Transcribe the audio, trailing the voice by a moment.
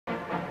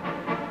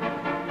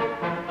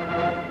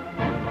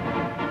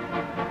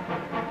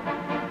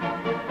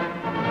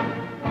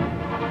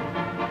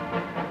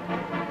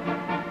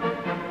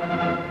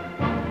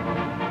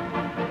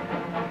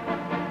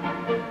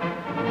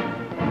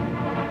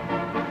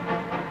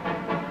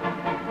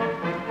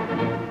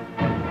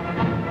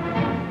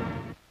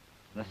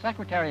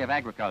Secretary of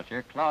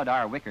Agriculture, Claude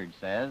R. Wickard,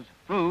 says,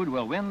 food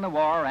will win the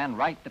war and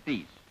right the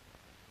peace.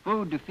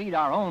 Food to feed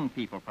our own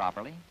people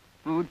properly.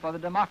 Food for the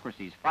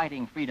democracies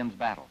fighting freedom's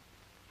battle.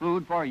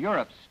 Food for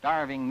Europe's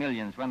starving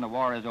millions when the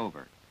war is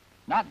over.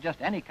 Not just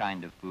any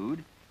kind of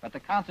food, but the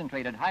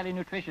concentrated, highly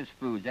nutritious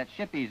foods that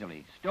ship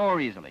easily,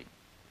 store easily.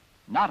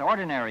 Not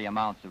ordinary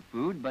amounts of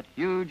food, but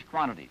huge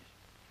quantities.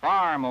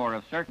 Far more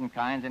of certain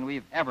kinds than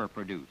we've ever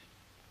produced.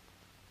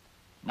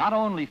 Not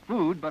only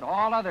food, but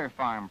all other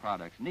farm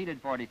products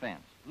needed for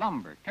defense.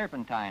 Lumber,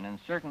 turpentine, and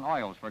certain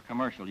oils for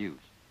commercial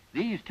use.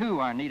 These, too,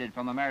 are needed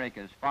from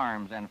America's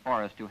farms and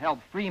forests to help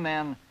free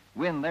men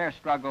win their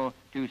struggle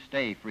to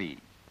stay free.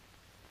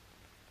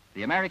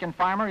 The American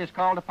farmer is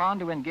called upon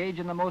to engage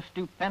in the most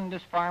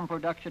stupendous farm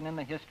production in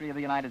the history of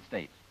the United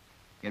States.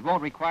 It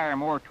won't require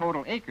more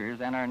total acres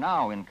than are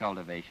now in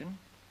cultivation.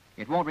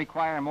 It won't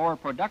require more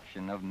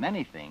production of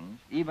many things,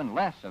 even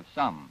less of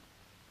some.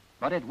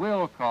 But it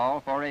will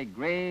call for a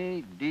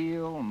great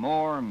deal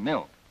more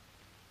milk.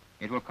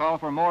 It will call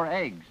for more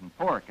eggs and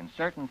pork and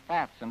certain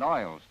fats and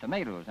oils,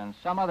 tomatoes and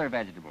some other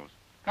vegetables,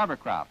 cover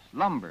crops,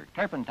 lumber,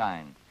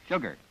 turpentine,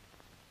 sugar.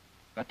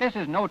 But this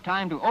is no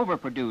time to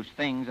overproduce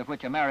things of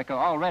which America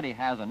already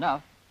has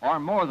enough, or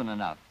more than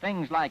enough,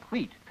 things like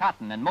wheat,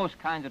 cotton, and most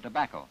kinds of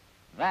tobacco.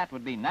 That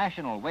would be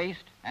national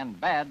waste and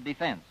bad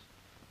defense.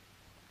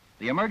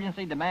 The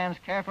emergency demands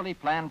carefully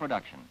planned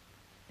production.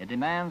 It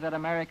demands that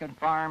American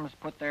farms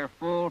put their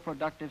full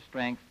productive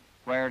strength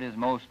where it is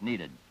most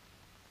needed.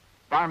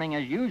 Farming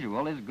as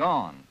usual is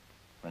gone.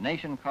 The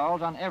nation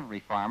calls on every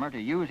farmer to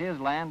use his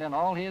land and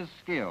all his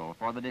skill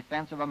for the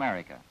defense of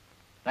America.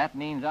 That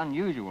means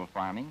unusual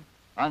farming,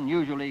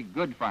 unusually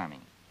good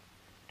farming.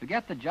 To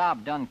get the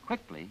job done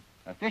quickly,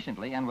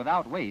 efficiently, and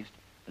without waste,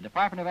 the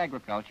Department of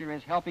Agriculture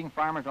is helping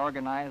farmers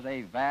organize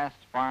a vast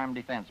farm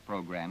defense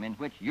program in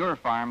which your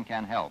farm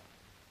can help.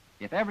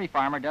 If every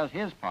farmer does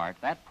his part,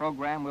 that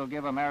program will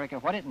give America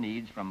what it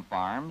needs from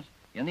farms,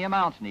 in the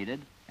amounts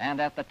needed,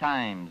 and at the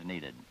times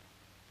needed.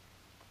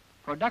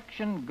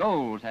 Production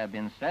goals have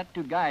been set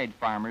to guide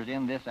farmers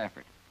in this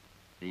effort.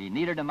 The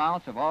needed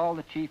amounts of all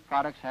the chief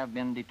products have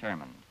been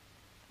determined.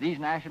 These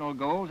national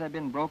goals have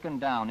been broken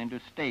down into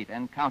state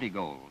and county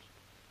goals.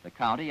 The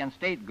county and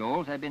state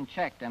goals have been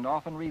checked and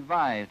often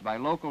revised by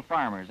local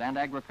farmers and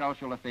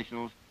agricultural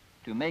officials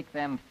to make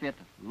them fit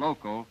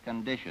local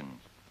conditions.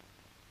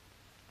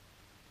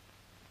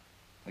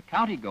 The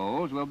county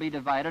goals will be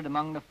divided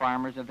among the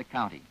farmers of the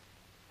county.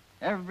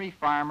 Every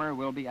farmer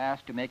will be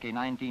asked to make a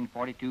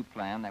 1942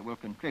 plan that will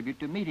contribute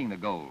to meeting the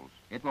goals.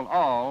 It will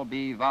all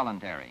be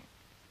voluntary.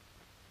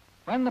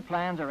 When the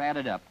plans are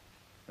added up,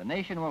 the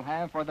nation will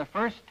have for the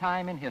first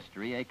time in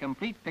history a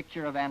complete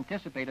picture of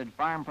anticipated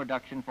farm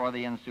production for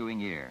the ensuing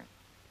year.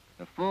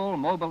 The full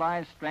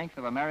mobilized strength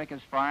of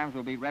America's farms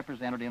will be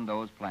represented in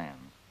those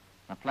plans.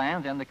 The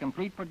plans and the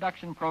complete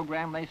production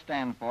program they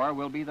stand for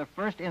will be the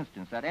first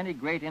instance that any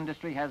great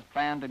industry has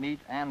planned to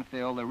meet and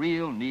fill the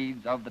real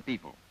needs of the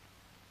people.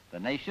 The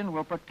nation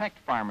will protect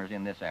farmers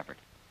in this effort.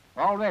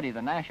 Already,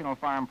 the national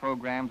farm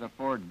programs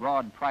afford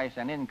broad price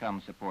and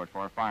income support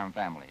for farm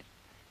families.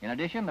 In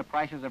addition, the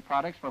prices of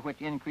products for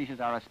which increases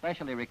are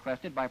especially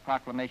requested by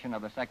proclamation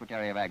of the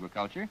Secretary of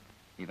Agriculture,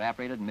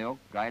 evaporated milk,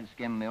 dried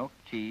skim milk,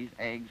 cheese,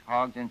 eggs,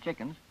 hogs, and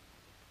chickens,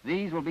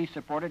 these will be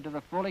supported to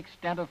the full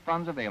extent of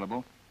funds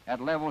available at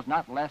levels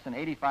not less than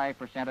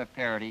 85% of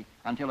parity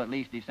until at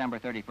least December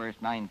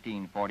 31st,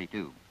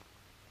 1942.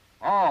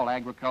 All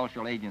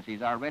agricultural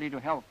agencies are ready to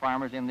help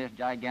farmers in this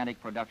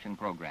gigantic production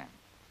program.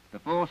 The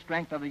full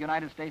strength of the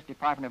United States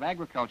Department of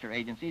Agriculture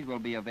agencies will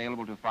be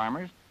available to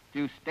farmers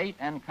through state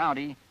and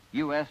county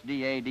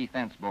USDA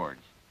defense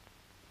boards.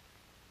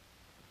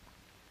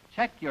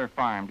 Check your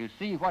farm to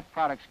see what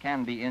products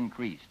can be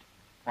increased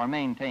or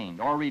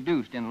maintained or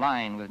reduced in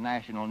line with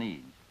national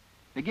needs.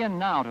 Begin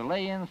now to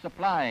lay in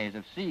supplies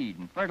of seed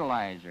and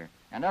fertilizer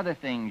and other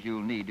things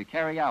you'll need to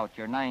carry out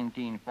your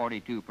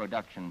 1942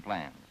 production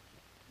plans.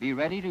 Be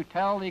ready to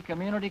tell the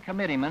community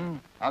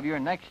committeeman of your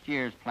next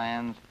year's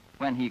plans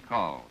when he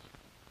calls.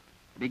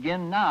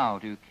 Begin now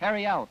to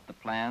carry out the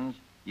plans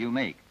you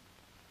make.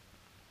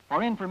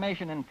 For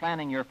information in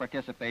planning your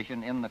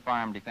participation in the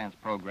Farm Defense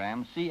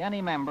Program, see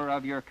any member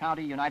of your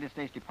county United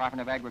States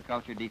Department of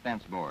Agriculture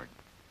Defense Board.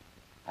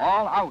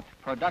 All-out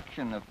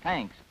production of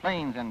tanks,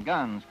 planes, and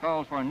guns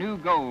calls for new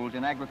goals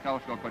in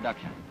agricultural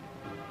production.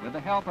 With the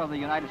help of the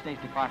United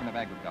States Department of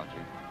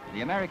Agriculture,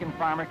 the American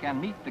farmer can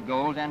meet the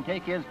goals and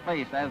take his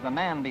place as the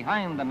man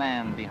behind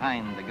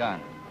the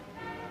gun.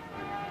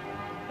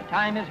 The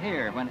time is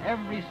here when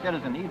every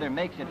citizen either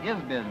makes it his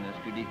business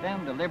to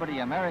defend the liberty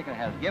America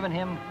has given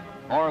him,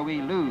 or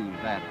we lose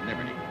that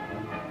liberty.